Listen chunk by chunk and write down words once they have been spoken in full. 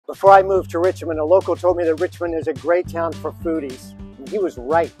Before I moved to Richmond, a local told me that Richmond is a great town for foodies. And he was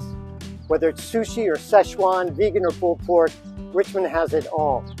right. Whether it's sushi or Szechuan, vegan or pulled pork, Richmond has it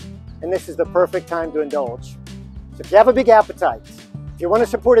all. And this is the perfect time to indulge. So if you have a big appetite, if you want to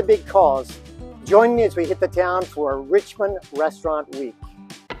support a big cause, join me as we hit the town for Richmond Restaurant Week.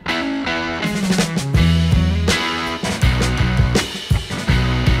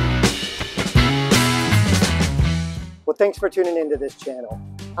 Well, thanks for tuning into this channel.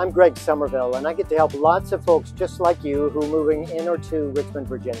 I'm Greg Somerville, and I get to help lots of folks just like you who are moving in or to Richmond,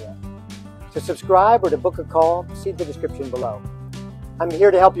 Virginia. To subscribe or to book a call, see the description below. I'm here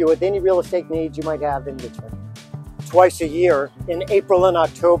to help you with any real estate needs you might have in Richmond. Twice a year, in April and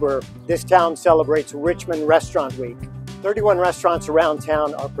October, this town celebrates Richmond Restaurant Week. 31 restaurants around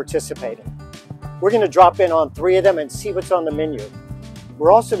town are participating. We're going to drop in on 3 of them and see what's on the menu.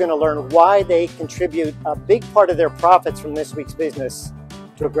 We're also going to learn why they contribute a big part of their profits from this week's business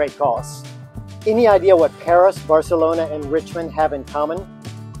to a great cause. Any idea what Paris, Barcelona, and Richmond have in common?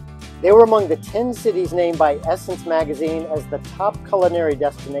 They were among the 10 cities named by Essence magazine as the top culinary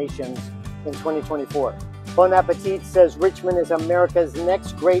destinations in 2024. Bon Appetit says Richmond is America's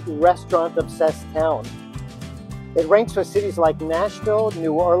next great restaurant-obsessed town. It ranks with cities like Nashville,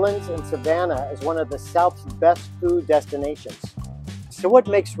 New Orleans, and Savannah as one of the South's best food destinations. So what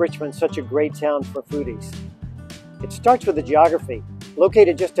makes Richmond such a great town for foodies? It starts with the geography.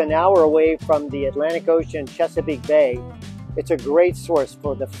 Located just an hour away from the Atlantic Ocean, Chesapeake Bay, it's a great source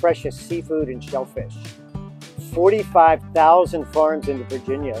for the freshest seafood and shellfish. 45,000 farms in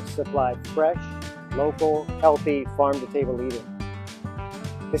Virginia supply fresh, local, healthy, farm-to-table eating.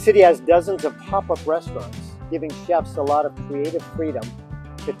 The city has dozens of pop-up restaurants, giving chefs a lot of creative freedom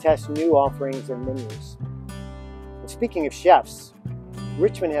to test new offerings and menus. And speaking of chefs,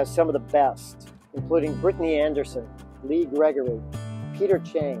 Richmond has some of the best, including Brittany Anderson, Lee Gregory, Peter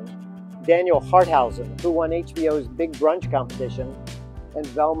Chang, Daniel Harthausen, who won HBO's Big Brunch competition, and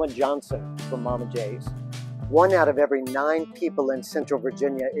Velma Johnson from Mama J's. 1 out of every 9 people in Central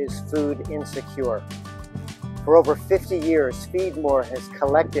Virginia is food insecure. For over 50 years, Feed More has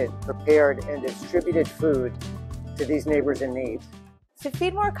collected, prepared, and distributed food to these neighbors in need. So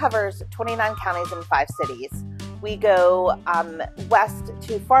Feed More covers 29 counties and 5 cities. We go west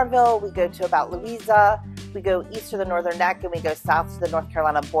to Farmville, we go to about Louisa, we go east to the Northern Neck, and we go south to the North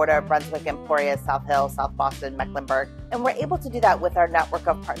Carolina border, Brunswick, Emporia, South Hill, South Boston, Mecklenburg. And we're able to do that with our network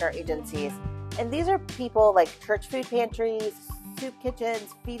of partner agencies. And these are people like church food pantries, soup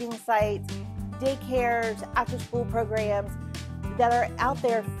kitchens, feeding sites, daycares, after-school programs that are out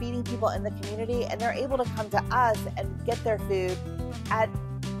there feeding people in the community, and they're able to come to us and get their food at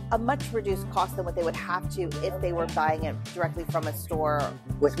a much reduced cost than what they would have to if they were buying it directly from a store.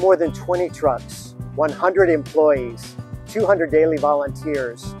 With more than 20 trucks, 100 employees, 200 daily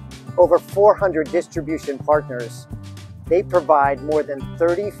volunteers, over 400 distribution partners, they provide more than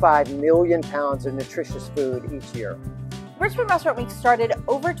 35 million pounds of nutritious food each year. Richmond Restaurant Week started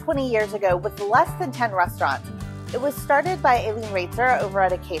over 20 years ago with less than 10 restaurants. It was started by Aileen Raitzer over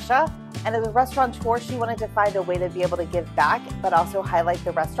at Acacia, and as a restaurateur, she wanted to find a way to be able to give back, but also highlight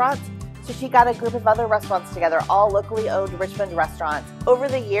the restaurants. So she got a group of other restaurants together, all locally owned Richmond restaurants. Over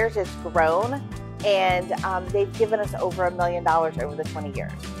the years, it's grown, and they've given us over $1 million over the 20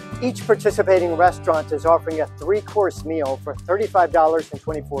 years. Each participating restaurant is offering a 3-course meal for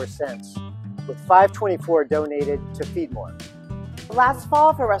 $35.24, with $5.24 donated to Feed More. Last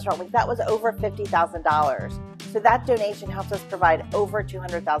fall for Restaurant Week, that was over $50,000. So that donation helps us provide over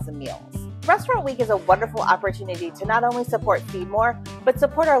 200,000 meals. Restaurant Week is a wonderful opportunity to not only support Feed More, but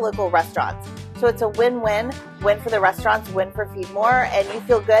support our local restaurants. So it's a win-win, win for the restaurants, win for Feed More, and you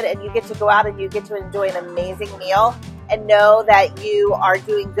feel good and you get to go out and you get to enjoy an amazing meal and know that you are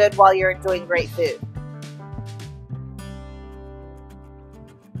doing good while you're enjoying great food.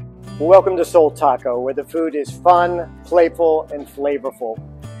 Welcome to Soul Taco, where the food is fun, playful, and flavorful.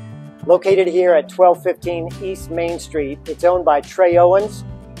 Located here at 1215 East Main Street, it's owned by Trey Owens.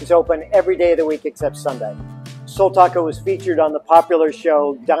 It's open every day of the week except Sunday. Soul Taco was featured on the popular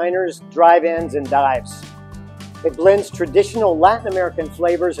show Diners, Drive-Ins, and Dives. It blends traditional Latin American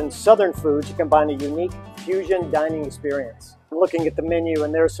flavors and Southern food to combine a unique fusion dining experience. I'm looking at the menu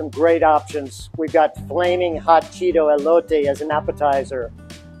and there's some great options. We've got flaming hot Cheeto elote as an appetizer,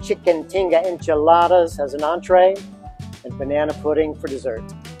 chicken tinga enchiladas as an entree, and banana pudding for dessert.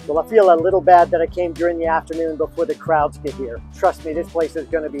 Well, I feel a little bad that I came during the afternoon before the crowds get here. Trust me, this place is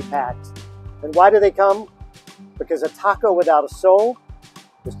going to be packed. And why do they come? Because a taco without a soul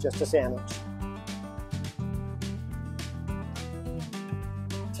is just a sandwich.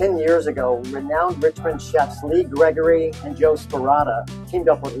 10 years ago, renowned Richmond chefs Lee Gregory and Joe Sparata teamed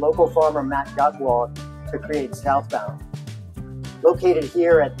up with local farmer Matt Gutwald to create Southbound. Located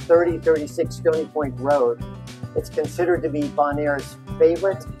here at 3036 Stony Point Road, it's considered to be Bonaire's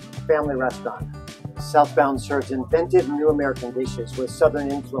favorite family restaurant. Southbound serves inventive new American dishes with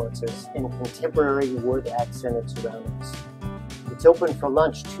Southern influences in contemporary wood-accented surroundings. It's open for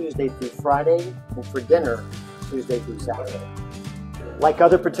lunch Tuesday through Friday and for dinner Tuesday through Saturday. Like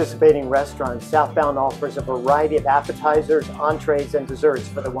other participating restaurants, Southbound offers a variety of appetizers, entrees, and desserts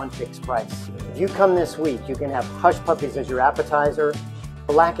for the one fixed price. If you come this week, you can have hush puppies as your appetizer,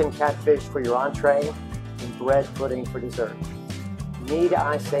 blackened catfish for your entree, and bread pudding for dessert. Need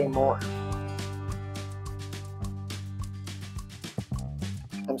I say more?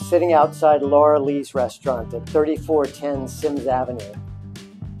 I'm sitting outside Laura Lee's restaurant at 3410 Sims Avenue.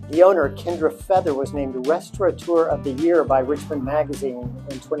 The owner, Kendra Feather, was named Restaurateur of the Year by Richmond Magazine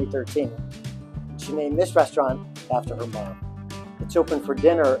in 2013. She named this restaurant after her mom. It's open for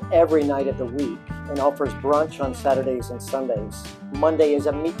dinner every night of the week and offers brunch on Saturdays and Sundays. Monday is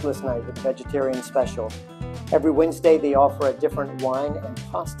a meatless night with a vegetarian special. Every Wednesday they offer a different wine and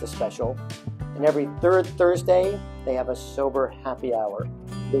pasta special. And every third Thursday they have a sober happy hour.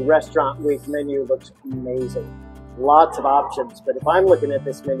 The restaurant week menu looks amazing. Lots of options, but if I'm looking at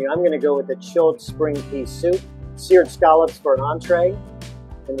this menu, I'm going to go with the chilled spring pea soup, seared scallops for an entree,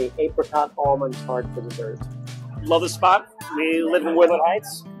 and the apricot almond tart for dessert. Love the spot. We live in Woodland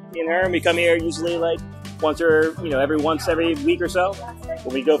Heights in here, and we come here usually like every week or so.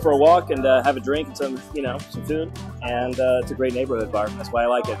 When we go for a walk and have a drink and some food, and it's a great neighborhood bar. That's why I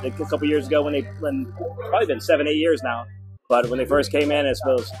like it. A couple years ago, when probably been 7-8 years now. But when they first came in, it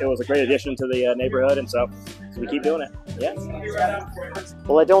was a great addition to the neighborhood, and so we keep doing it. Yeah.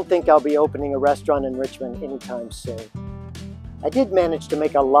 Well, I don't think I'll be opening a restaurant in Richmond anytime soon. I did manage to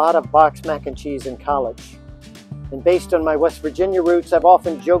make a lot of boxed mac and cheese in college. And based on my West Virginia roots, I've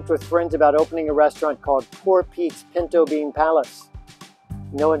often joked with friends about opening a restaurant called Poor Pete's Pinto Bean Palace.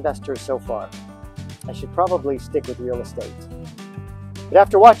 No investors so far. I should probably stick with real estate. But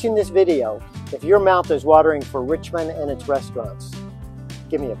after watching this video, if your mouth is watering for Richmond and its restaurants,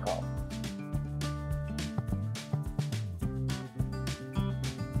 give me a call.